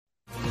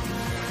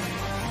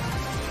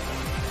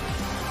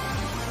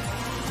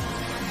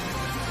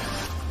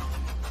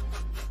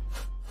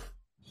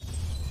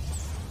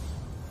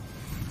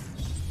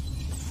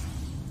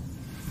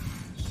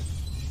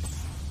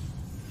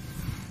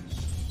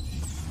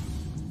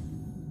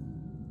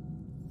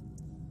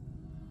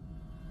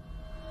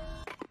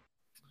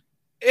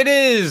It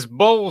is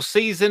bowl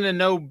season and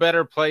no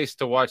better place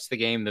to watch the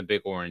game than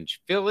Big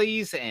Orange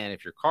Phillies. And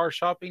if you're car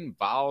shopping,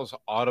 Viles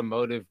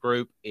Automotive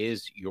Group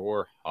is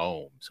your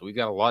home. So we've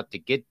got a lot to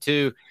get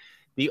to.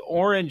 The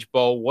Orange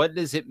Bowl, what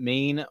does it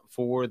mean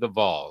for the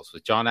Vols?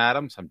 With John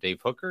Adams, I'm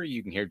Dave Hooker.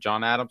 You can hear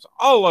John Adams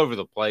all over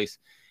the place.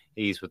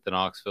 He's with the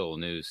Knoxville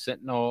News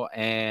Sentinel.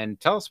 And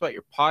tell us about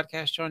your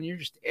podcast, John. You're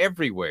just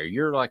everywhere.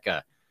 You're like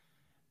a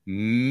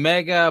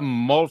mega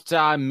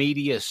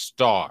multimedia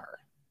star.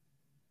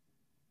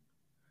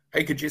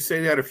 Hey, could you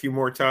say that a few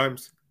more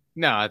times?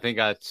 No, I think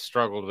I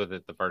struggled with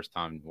it the first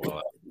time.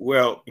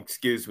 Well,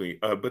 excuse me,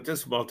 but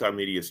this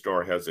multimedia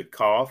star has a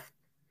cough.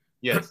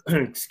 Yes.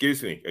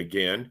 Excuse me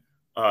again.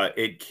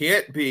 It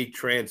can't be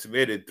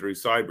transmitted through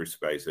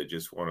cyberspace. I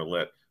just want to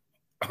let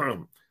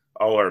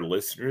all our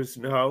listeners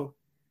know.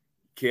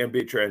 Can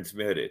be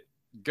transmitted.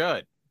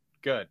 Good.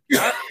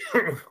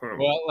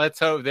 Well, let's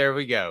hope. There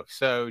we go.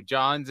 So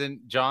John's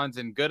in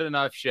good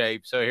enough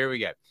shape. So here we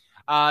go.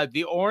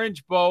 The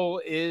Orange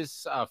Bowl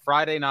is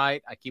Friday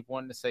night. I keep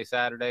wanting to say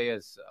Saturday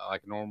as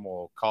like a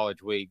normal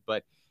college week,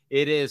 but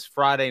it is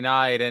Friday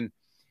night. And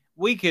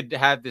we could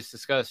have this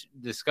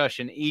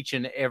discussion each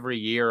and every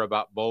year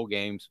about bowl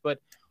games. But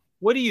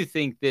what do you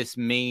think this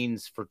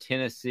means for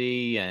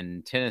Tennessee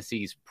and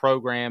Tennessee's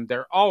program?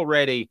 They're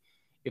already,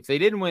 if they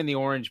didn't win the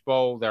Orange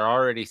Bowl, they're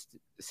already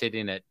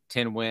sitting at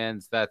 10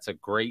 wins. That's a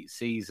great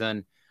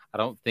season. I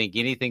don't think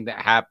anything that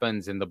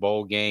happens in the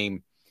bowl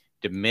game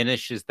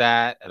diminishes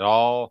that at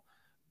all,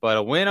 but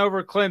a win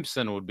over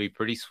Clemson would be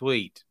pretty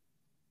sweet.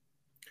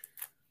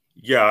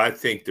 Yeah, I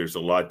think there's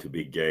a lot to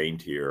be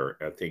gained here.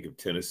 I think if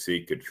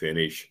Tennessee could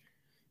finish,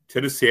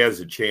 Tennessee has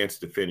a chance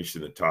to finish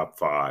in the top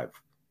 5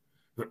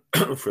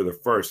 for the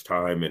first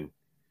time in,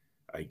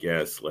 I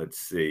guess, let's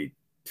see,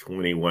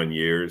 21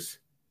 years.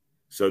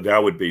 So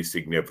that would be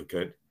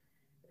significant.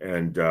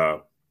 And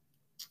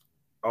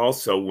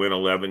also win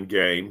 11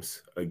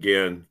 games,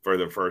 again, for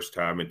the first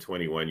time in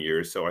 21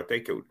 years. So I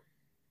think it would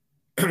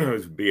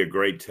be a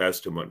great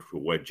testament for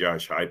what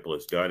Josh Heupel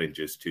has done in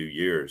just 2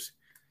 years.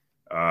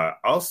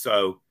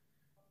 Also,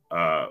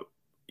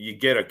 you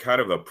get a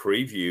kind of a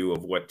preview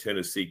of what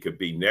Tennessee could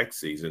be next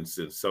season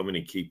since so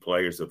many key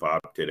players have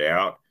opted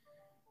out.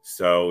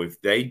 So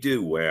if they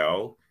do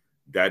well,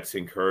 that's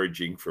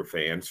encouraging for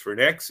fans for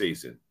next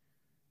season.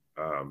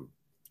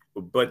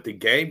 But the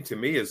game to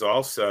me is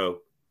also,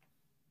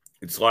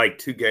 it's like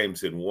 2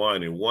 games in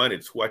one. And one,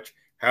 it's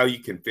how you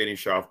can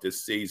finish off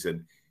this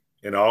season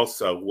and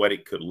also what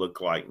it could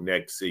look like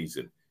next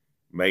season,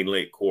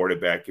 mainly at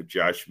quarterback. If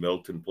Josh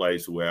Milton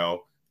plays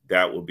well,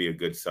 that will be a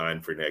good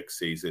sign for next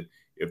season.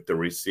 If the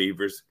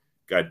receivers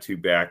got 2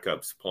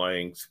 backups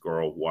playing,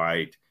 Squirrel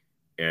White,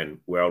 and,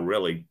 well,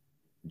 really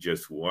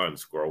just one,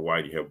 Squirrel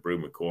White, you have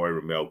Brew McCoy,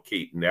 Ramel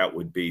Keaton. That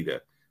would be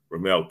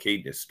Ramel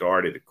Keaton has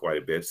started it quite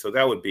a bit. So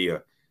that would be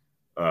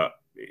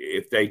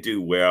if they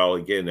do well,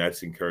 again,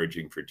 that's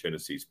encouraging for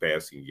Tennessee's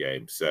passing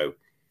game. So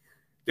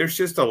there's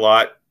just a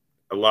lot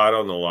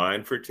on the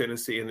line for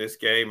Tennessee in this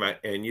game.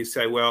 And you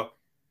say, well,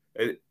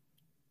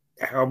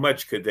 how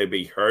much could they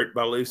be hurt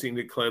by losing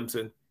to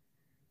Clemson?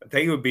 I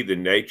think it would be the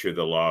nature of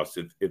the loss.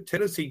 If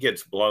Tennessee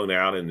gets blown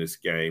out in this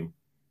game,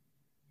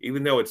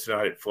 even though it's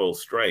not at full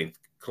strength,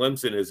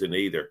 Clemson isn't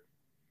either.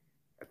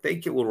 I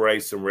think it will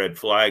raise some red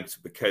flags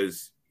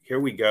because here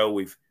we go.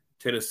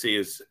 Tennessee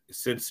is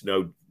since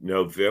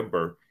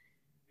November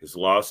has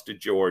lost to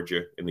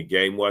Georgia, and the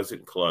game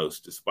wasn't close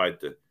despite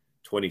the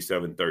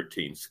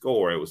 27-13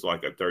 score. It was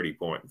like a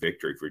 30-point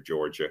victory for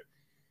Georgia.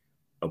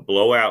 A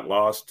blowout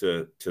loss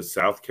to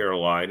South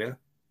Carolina.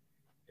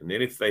 And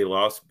then if they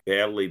lost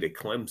badly to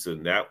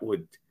Clemson,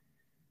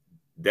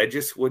 that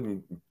just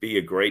wouldn't be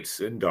a great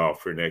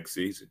send-off for next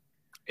season.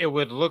 It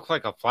would look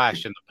like a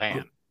flash in the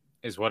pan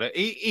is what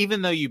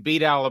even though you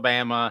beat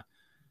Alabama,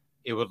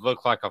 it would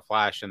look like a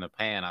flash in the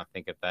pan, I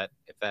think, if that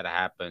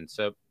happens.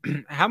 So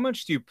how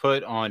much do you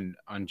put on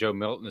Joe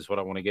Milton is what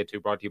I want to get to,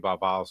 brought to you by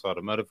Viles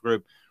Automotive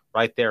Group.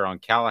 Right there on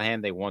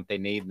Callahan, they want, they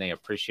need, and they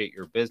appreciate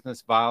your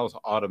business. Viles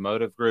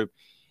Automotive Group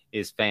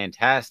is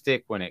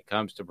fantastic when it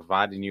comes to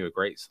providing you a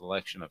great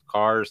selection of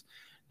cars.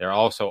 They're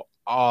also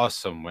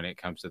awesome when it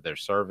comes to their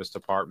service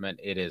department.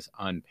 It is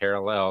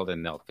unparalleled,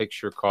 and they'll fix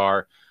your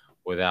car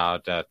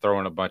without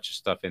throwing a bunch of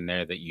stuff in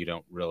there that you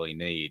don't really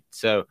need.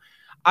 So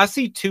I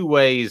see 2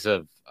 ways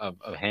of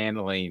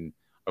handling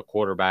a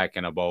quarterback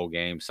in a bowl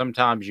game.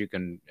 Sometimes you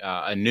can,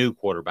 a new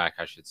quarterback,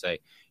 I should say,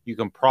 you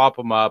can prop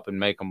them up and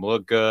make them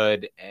look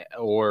good,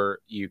 or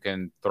you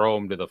can throw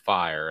them to the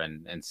fire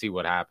and see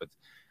what happens.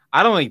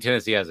 I don't think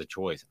Tennessee has a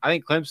choice. I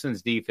think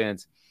Clemson's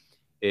defense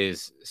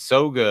is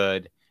so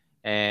good,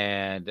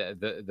 and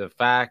the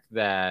fact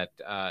that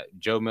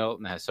Joe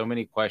Milton has so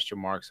many question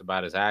marks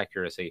about his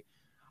accuracy,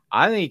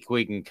 I think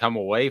we can come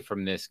away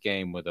from this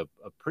game with a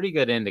pretty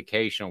good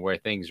indication of where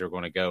things are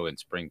going to go in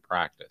spring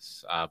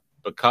practice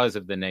because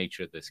of the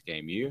nature of this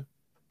game. You?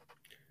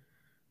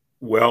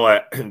 Well,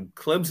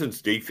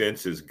 Clemson's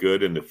defense is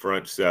good in the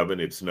front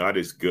 7. It's not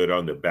as good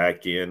on the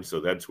back end,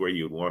 so that's where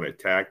you'd want to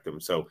attack them.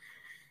 So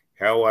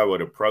how I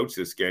would approach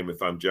this game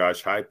if I'm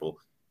Josh Heupel,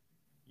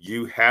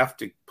 you have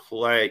to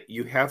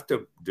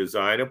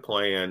design a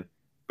plan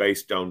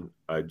based on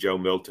Joe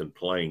Milton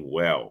playing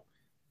well.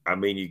 I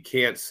mean, you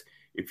can't,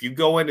 if you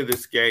go into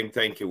this game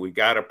thinking we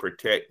got to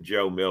protect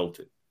Joe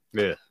Milton,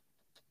 you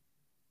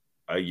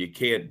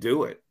can't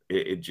do it.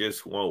 It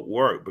just won't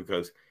work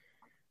because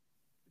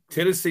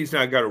Tennessee's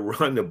not going to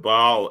run the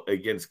ball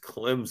against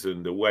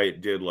Clemson the way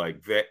it did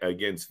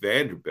against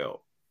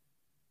Vanderbilt.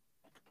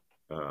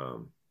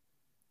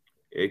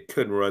 It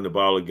couldn't run the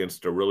ball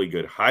against a really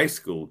good high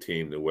school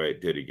team the way it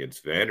did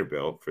against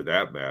Vanderbilt, for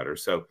that matter.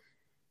 So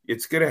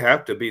it's going to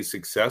have to be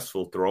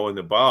successful throwing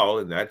the ball,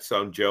 and that's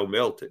on Joe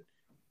Milton.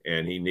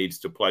 And he needs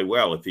to play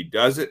well. If he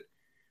does it,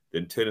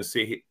 then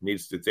Tennessee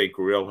needs to think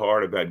real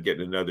hard about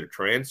getting another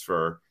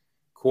transfer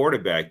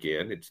quarterback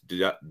in. It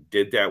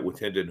did that with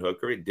Hendon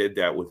Hooker. It did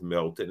that with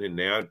Milton, and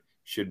now it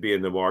should be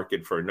in the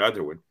market for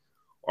another one.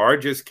 Or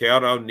just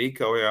count on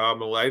Nico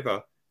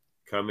Iamaleava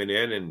coming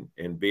in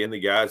and being the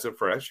guy as a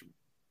freshman.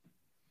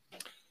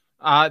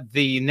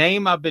 The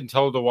name I've been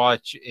told to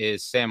watch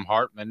is Sam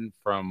Hartman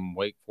from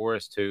Wake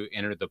Forest, who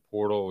entered the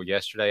portal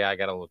yesterday. I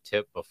got a little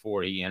tip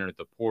before he entered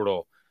the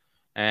portal.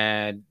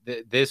 And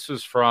this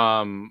was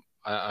from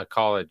a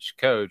college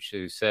coach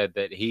who said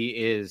that he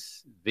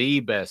is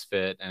the best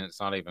fit, and it's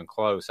not even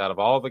close, out of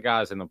all the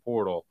guys in the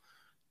portal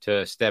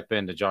to step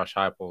into Josh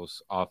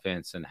Heupel's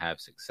offense and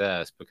have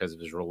success because of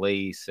his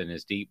release and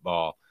his deep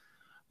ball.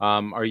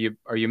 Are you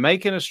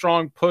making a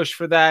strong push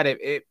for that?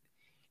 It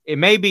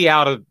may be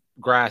out of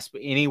grasp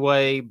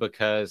anyway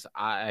because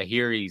I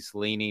hear he's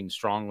leaning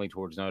strongly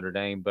towards Notre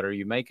Dame, but are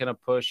you making a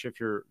push if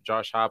you're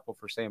Josh Heupel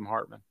for Sam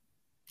Hartman?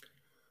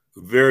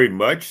 Very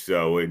much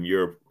so, and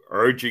you're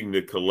urging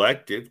the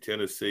collective,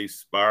 Tennessee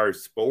Spire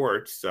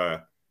Sports,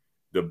 the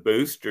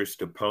boosters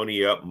to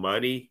pony up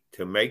money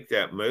to make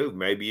that move.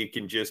 Maybe you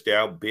can just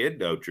outbid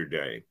Notre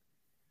Dame.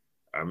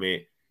 I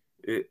mean,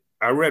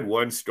 I read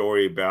one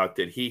story about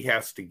that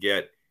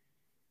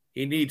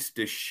he needs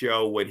to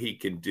show what he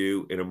can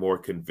do in a more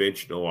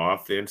conventional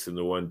offense than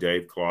the one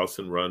Dave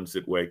Clawson runs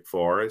at Wake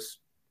Forest.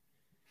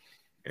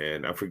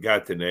 And I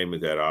forgot the name of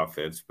that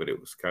offense, but it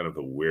was kind of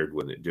a weird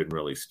one that didn't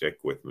really stick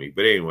with me.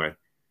 But anyway,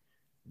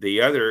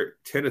 the other,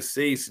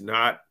 Tennessee's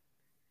not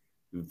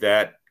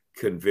that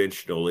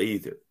conventional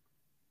either.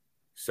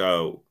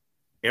 So,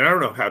 and I don't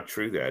know how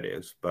true that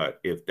is, but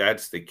if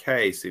that's the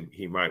case,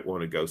 he might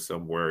want to go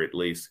somewhere at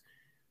least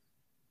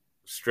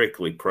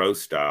strictly pro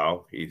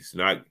style. He's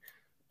not,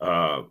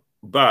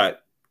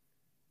 but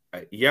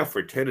yeah,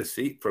 for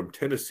Tennessee, from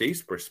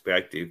Tennessee's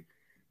perspective,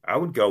 I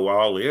would go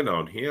all in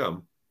on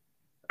him.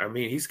 I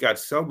mean, he's got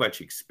so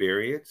much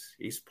experience.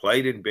 He's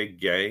played in big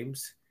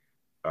games,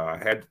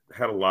 had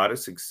a lot of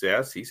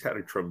success. He's had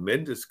a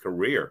tremendous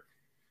career.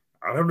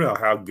 I don't know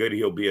how good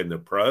he'll be in the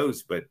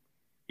pros, but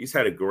he's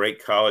had a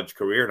great college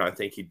career, and I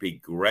think he'd be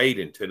great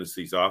in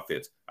Tennessee's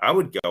offense. I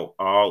would go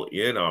all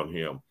in on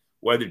him,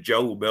 whether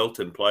Joe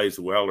Milton plays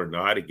well or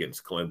not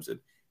against Clemson.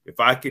 If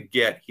I could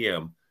get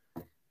him,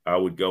 I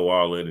would go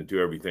all in and do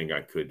everything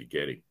I could to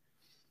get him.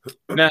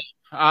 No,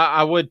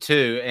 I would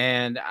too.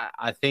 And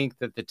I think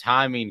that the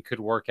timing could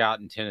work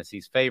out in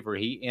Tennessee's favor.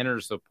 He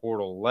enters the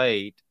portal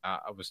late.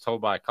 I was told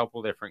by a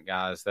couple different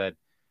guys that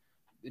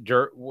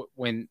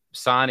when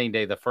signing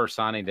day, the first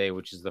signing day,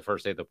 which is the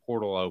first day the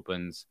portal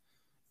opens,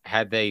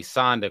 had they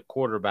signed a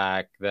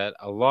quarterback, that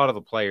a lot of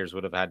the players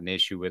would have had an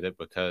issue with it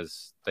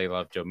because they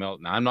love Joe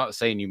Milton. Now, I'm not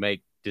saying you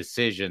make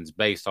decisions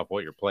based off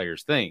what your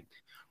players think,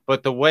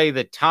 but the way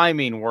the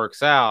timing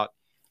works out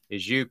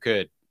is you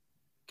could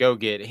go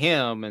get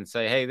him and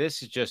say, hey,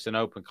 this is just an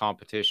open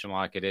competition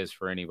like it is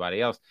for anybody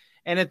else.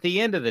 And at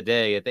the end of the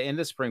day, at the end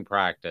of spring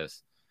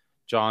practice,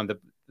 John,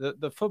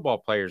 the football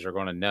players are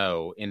going to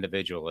know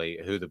individually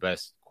who the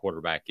best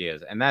quarterback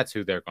is, and that's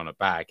who they're going to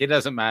back. It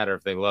doesn't matter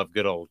if they love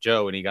good old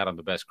Joe and he got him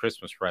the best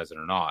Christmas present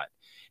or not.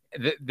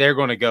 They're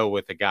going to go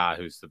with the guy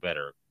who's the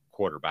better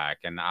quarterback,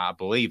 and I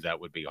believe that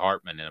would be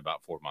Hartman in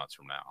about 4 months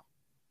from now.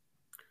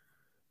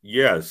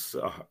 Yes.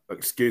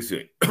 Excuse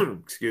me.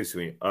 Excuse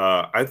me.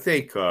 I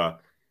think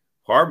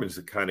Hartman's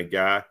the kind of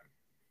guy,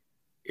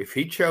 if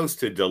he chose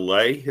to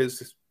delay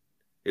his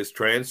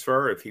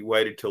transfer, if he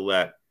waited till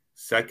that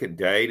second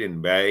date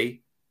in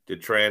May to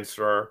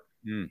transfer,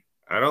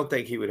 I don't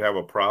think he would have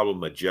a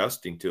problem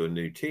adjusting to a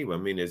new team. I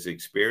mean, as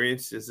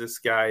experienced as this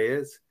guy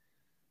is,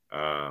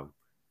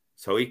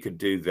 so he could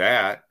do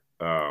that.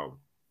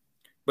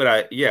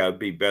 But it'd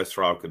be best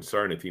for all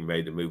concerned if he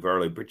made the move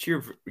early. But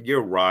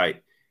you're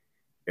right,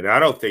 and I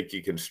don't think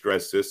you can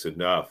stress this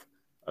enough.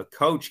 A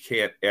coach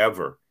can't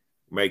ever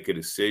make a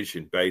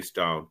decision based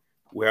on,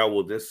 well,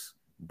 will this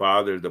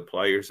bother the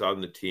players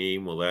on the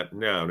team? Will that?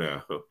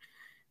 No.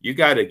 You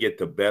got to get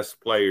the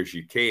best players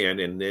you can,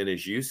 and then,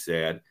 as you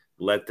said,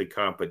 let the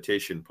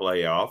competition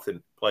play out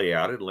and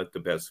let the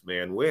best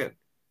man win.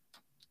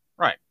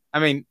 Right. I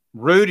mean,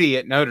 Rudy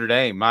at Notre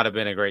Dame might have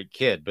been a great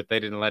kid, but they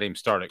didn't let him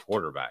start at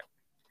quarterback.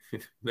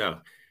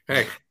 No.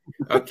 Hey,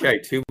 okay,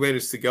 2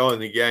 minutes to go in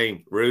the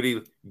game.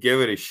 Rudy,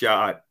 give it a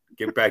shot.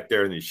 Get back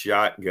there in the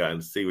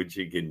shotgun, see what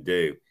you can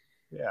do.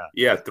 Yeah.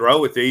 Yeah, throw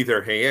with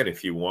either hand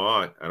if you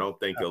want. I don't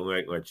think it'll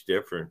make much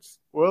difference.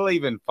 We'll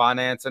even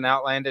finance an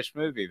outlandish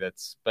movie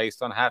that's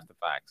based on half the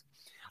facts.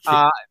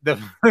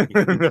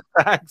 The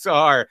facts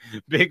are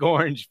Big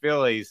Orange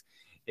Phillies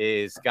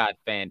is got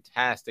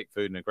fantastic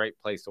food and a great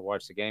place to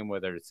watch the game,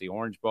 whether it's the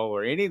Orange Bowl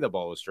or any of the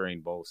bowls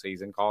during bowl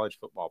season, college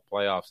football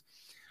playoffs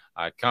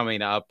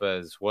coming up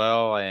as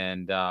well.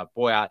 And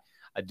boy, I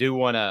do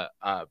want to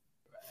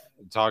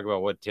talk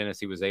about what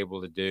Tennessee was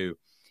able to do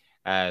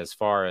as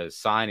far as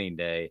signing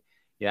day.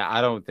 Yeah, I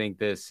don't think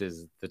this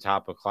is the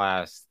type of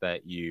class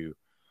that you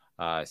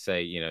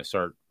say,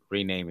 start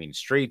renaming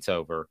streets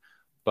over.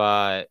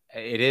 But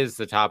it is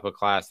the type of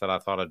class that I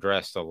thought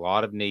addressed a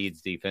lot of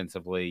needs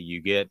defensively.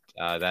 You get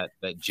that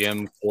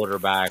gym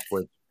quarterback,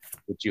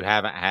 which you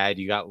haven't had.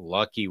 You got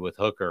lucky with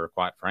Hooker,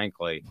 quite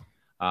frankly.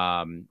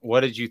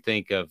 What did you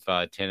think of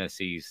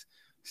Tennessee's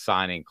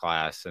signing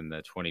class in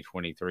the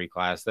 2023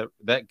 class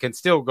that can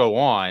still go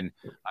on?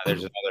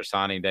 There's another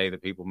signing day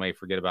that people may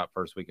forget about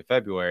first week of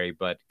February,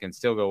 but can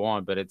still go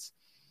on. But it's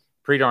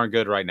pretty darn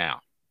good right now.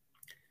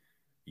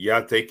 Yeah,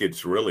 I think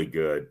it's really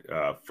good.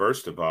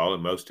 First of all,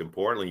 and most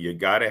importantly, you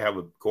got to have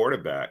a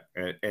quarterback,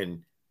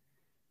 and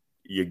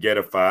you get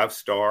a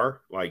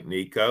 5-star like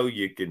Nico.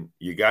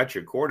 You got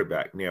your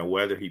quarterback. Now,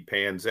 whether he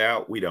pans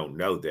out, we don't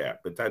know that,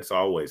 but that's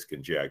always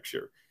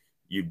conjecture.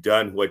 You've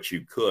done what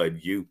you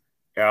could. You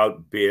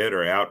outbid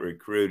or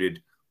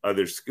out-recruited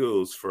other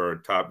schools for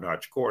a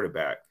top-notch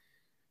quarterback.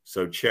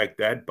 So check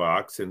that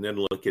box, and then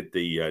look at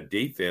the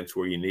defense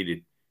where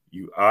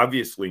you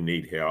obviously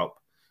need help.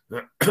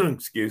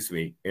 Excuse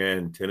me.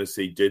 And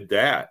Tennessee did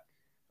that.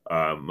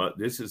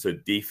 This is a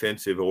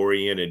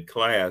defensive-oriented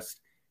class,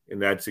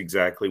 and that's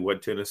exactly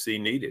what Tennessee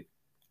needed.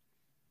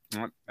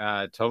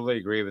 Totally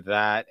agree with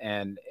that.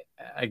 And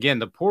again,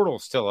 the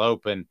portal's still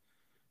open.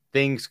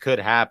 Things could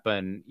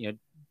happen.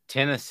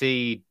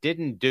 Tennessee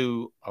didn't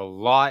do a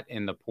lot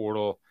in the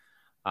portal.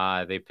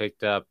 They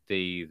picked up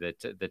the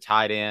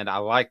tight end. I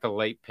like the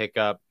late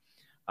pickup.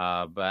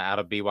 But out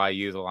of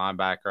BYU, the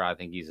linebacker, I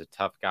think he's a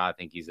tough guy. I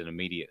think he's an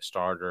immediate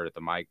starter at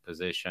the Mike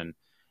position.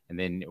 And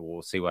then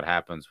we'll see what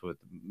happens with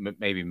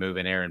maybe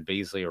moving Aaron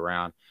Beasley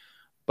around.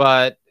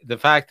 But the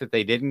fact that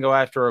they didn't go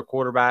after a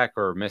quarterback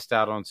or missed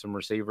out on some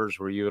receivers,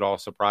 were you at all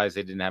surprised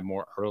they didn't have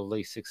more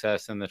early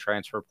success in the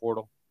transfer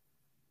portal?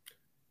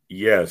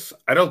 Yes.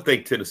 I don't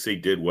think Tennessee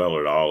did well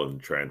at all in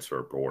the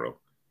transfer portal.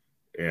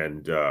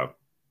 And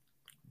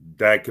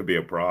that could be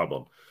a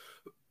problem.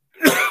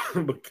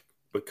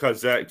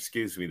 Because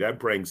that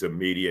brings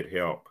immediate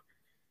help.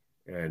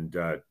 And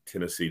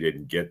Tennessee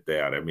didn't get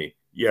that. I mean,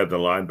 yeah, the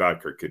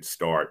linebacker could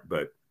start,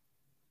 but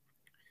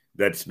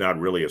that's not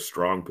really a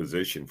strong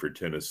position for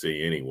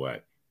Tennessee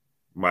anyway.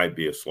 Might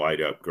be a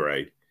slight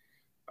upgrade.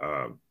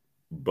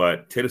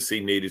 But Tennessee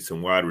needed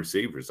some wide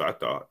receivers, I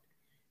thought.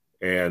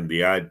 And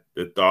the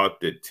thought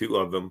that two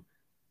of them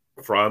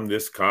from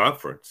this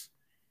conference,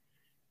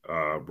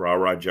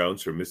 Ra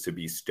Jones from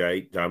Mississippi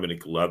State,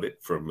 Dominic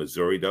Lovett from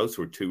Missouri. Those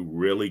were two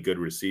really good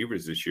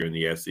receivers this year in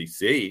the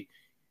SEC,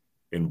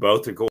 and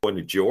both are going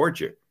to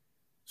Georgia.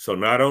 So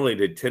not only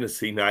did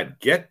Tennessee not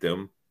get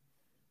them,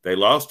 they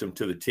lost them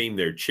to the team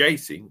they're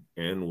chasing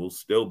and will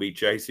still be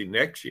chasing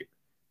next year.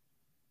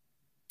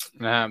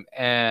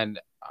 And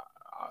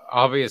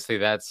obviously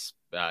that's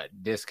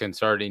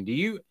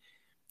disconcerting.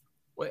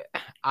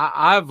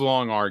 I've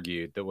long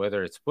argued that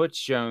whether it's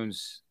Butch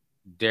Jones,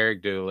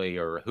 Derek Dooley,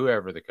 or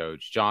whoever the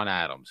coach, John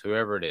Adams,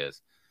 whoever it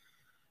is,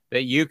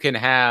 that you can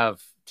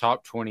have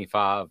top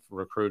 25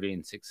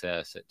 recruiting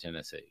success at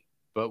Tennessee.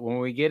 But when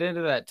we get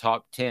into that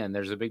top 10,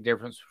 there's a big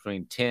difference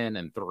between 10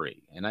 and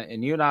 3.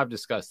 And you and I have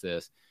discussed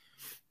this.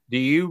 Do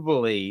you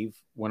believe,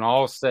 when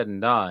all is said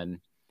and done,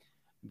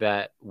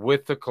 that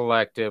with the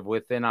collective,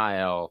 with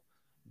NIL,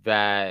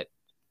 that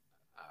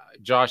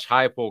Josh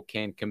Heupel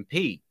can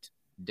compete?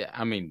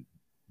 I mean,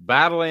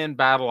 battle in,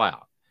 battle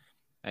out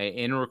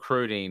in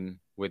recruiting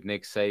with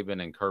Nick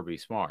Saban and Kirby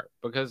Smart,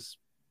 because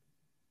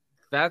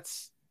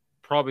that's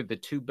probably the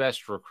two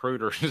best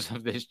recruiters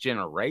of this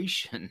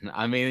generation.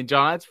 I mean,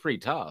 John, that's pretty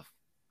tough.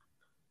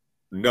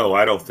 No,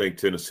 I don't think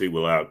Tennessee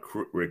will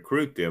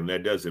out-recruit them.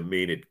 That doesn't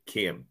mean it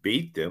can't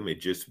beat them. It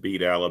just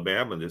beat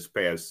Alabama this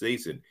past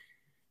season.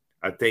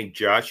 I think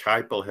Josh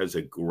Heupel has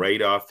a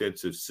great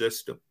offensive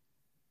system,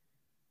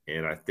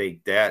 and I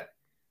think that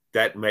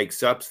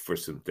makes up for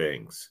some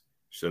things.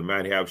 So he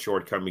might have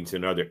shortcomings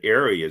in other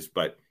areas,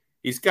 but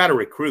he's got to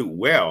recruit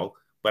well.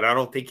 But I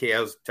don't think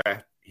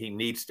he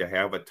needs to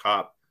have a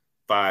top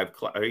 5,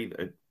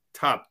 a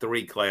top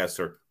 3 class,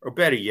 or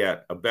better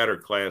yet, a better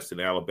class than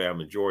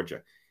Alabama and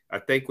Georgia. I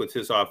think with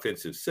his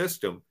offensive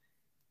system,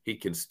 he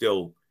can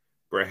still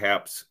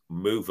perhaps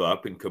move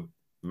up and could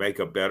make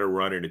a better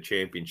run at a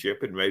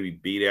championship and maybe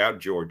beat out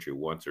Georgia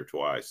once or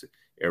twice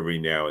every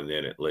now and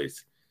then at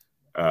least.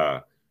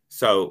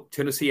 So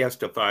Tennessee has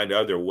to find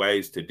other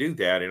ways to do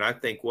that. And I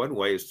think one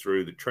way is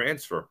through the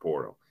transfer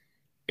portal.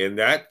 And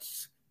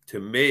that's, to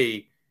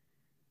me,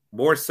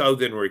 more so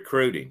than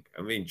recruiting.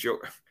 I mean,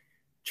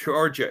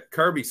 Georgia,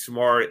 Kirby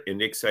Smart and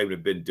Nick Saban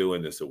have been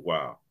doing this a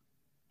while.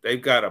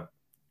 They've got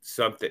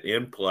something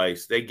in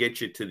place, they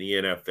get you to the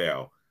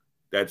NFL.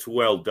 That's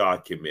well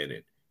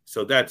documented.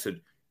 So that's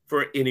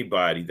for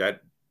anybody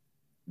that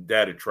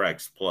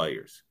attracts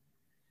players.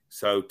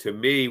 So to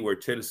me,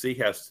 what Tennessee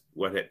has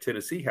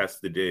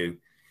to do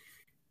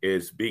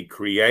is be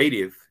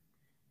creative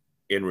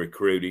in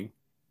recruiting,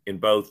 in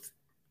both,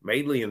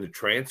 mainly in the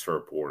transfer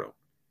portal.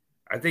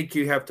 I think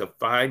you have to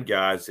find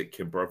guys that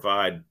can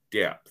provide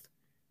depth.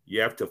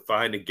 You have to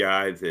find a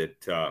guy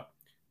that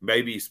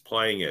maybe he's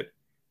playing at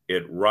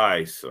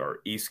Rice or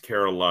East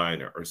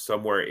Carolina or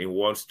somewhere and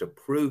wants to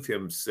prove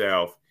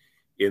himself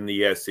in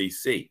the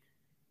SEC,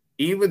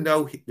 even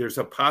though there's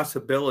a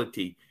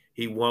possibility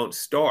he won't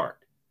start,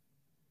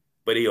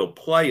 but he'll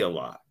play a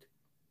lot,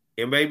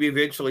 and maybe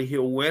eventually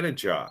he'll win a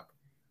job.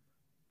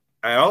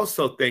 I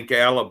also think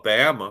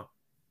Alabama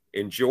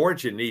and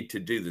Georgia need to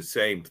do the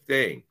same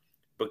thing,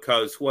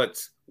 because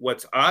what's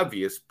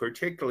obvious,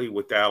 particularly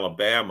with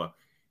Alabama,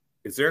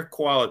 is their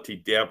quality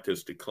depth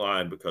has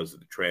declined because of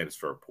the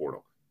transfer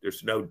portal.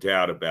 There's no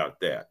doubt about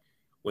that.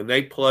 When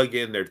they plug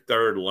in their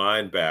third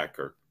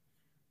linebacker,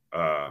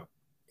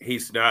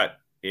 he's not,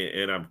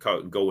 and I'm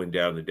going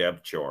down the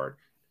depth chart.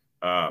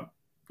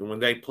 When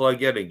they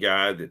plug in a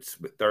guy that's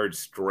third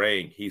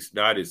string, he's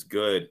not as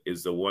good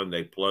as the one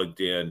they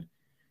plugged in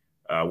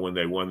when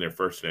they won their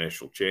first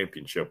national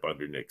championship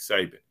under Nick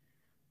Saban.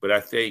 But I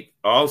think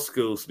all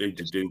schools need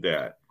to do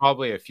that.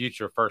 Probably a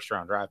future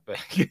first-round draft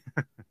pick.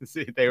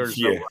 See, they were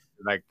so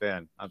back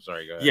then. I'm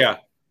sorry, go ahead. Yeah.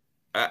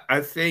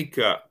 I think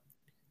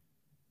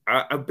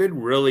I've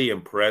been really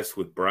impressed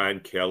with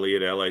Brian Kelly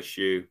at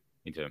LSU.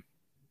 Me too.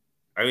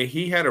 I mean,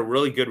 he had a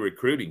really good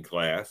recruiting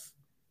class.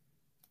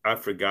 I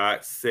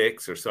forgot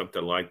 6 or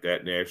something like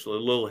that nationally,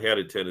 a little ahead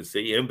of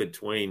Tennessee, in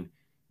between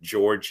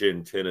Georgia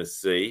and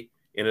Tennessee,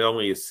 in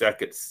only his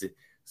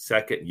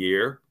second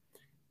year.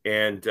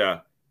 And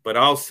but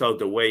also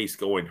the way he's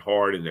going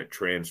hard in that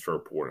transfer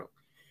portal.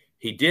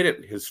 He did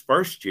it his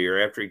first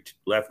year after he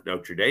left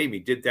Notre Dame. He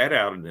did that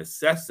out of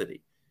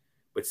necessity.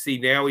 But see,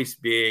 now he's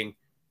being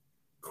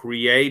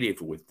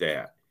creative with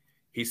that.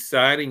 He's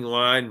signing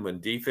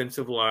linemen,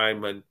 defensive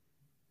linemen.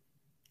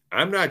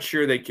 I'm not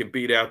sure they can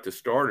beat out the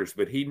starters,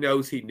 but he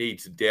knows he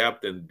needs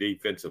depth in the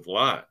defensive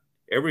line.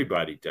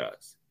 Everybody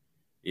does.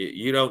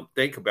 You don't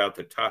think about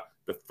the top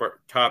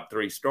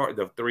 3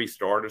 the 3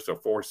 starters or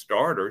 4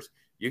 starters.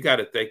 You got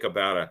to think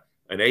about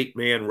an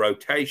 8-man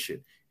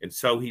rotation. And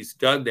so he's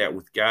done that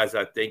with guys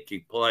I think he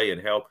play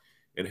and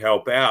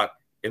help out.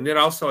 And then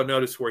also I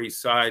noticed where he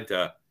signed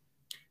an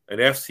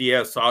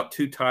FCS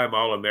 2-time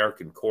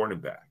All-American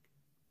cornerback.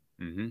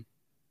 Mm-hmm.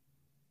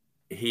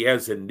 He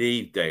has a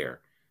need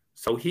there.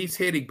 So he's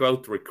hitting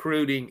both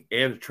recruiting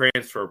and the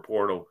transfer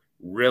portal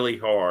really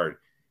hard.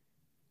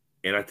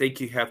 And I think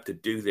you have to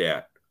do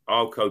that.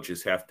 All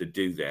coaches have to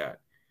do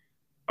that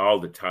all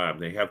the time.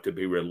 They have to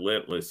be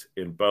relentless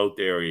in both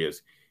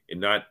areas and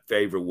not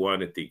favor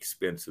one at the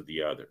expense of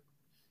the other.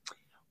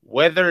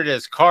 Whether it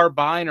is car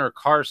buying or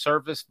car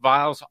service,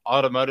 Viles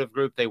Automotive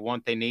Group, they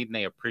want, they need, and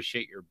they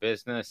appreciate your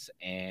business.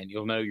 And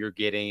you'll know you're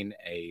getting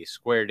a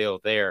square deal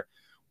there.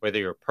 Whether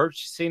you're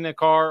purchasing a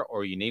car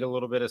or you need a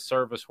little bit of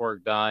service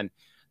work done,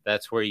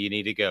 that's where you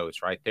need to go.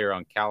 It's right there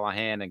on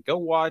Callahan. And go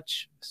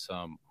watch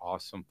some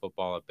awesome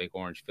football at Big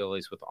Orange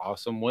Phillies with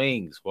awesome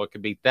wings. What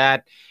could beat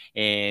that?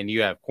 And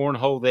you have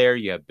cornhole there.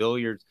 You have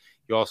billiards.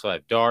 You also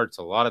have darts.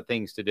 A lot of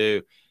things to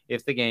do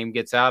if the game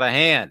gets out of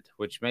hand,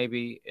 which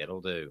maybe it'll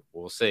do.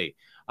 We'll see.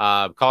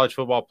 College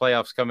football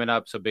playoffs coming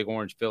up, so Big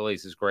Orange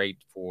Phillies is great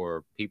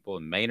for people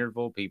in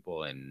Maynardville,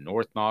 people in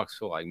North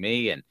Knoxville like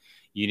me, and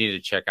you need to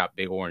check out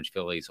Big Orange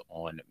Phillies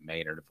on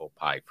Maynardville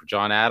Pike. For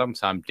John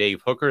Adams, I'm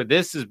Dave Hooker.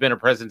 This has been a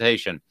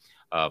presentation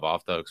of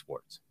Off the Hook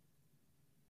Sports.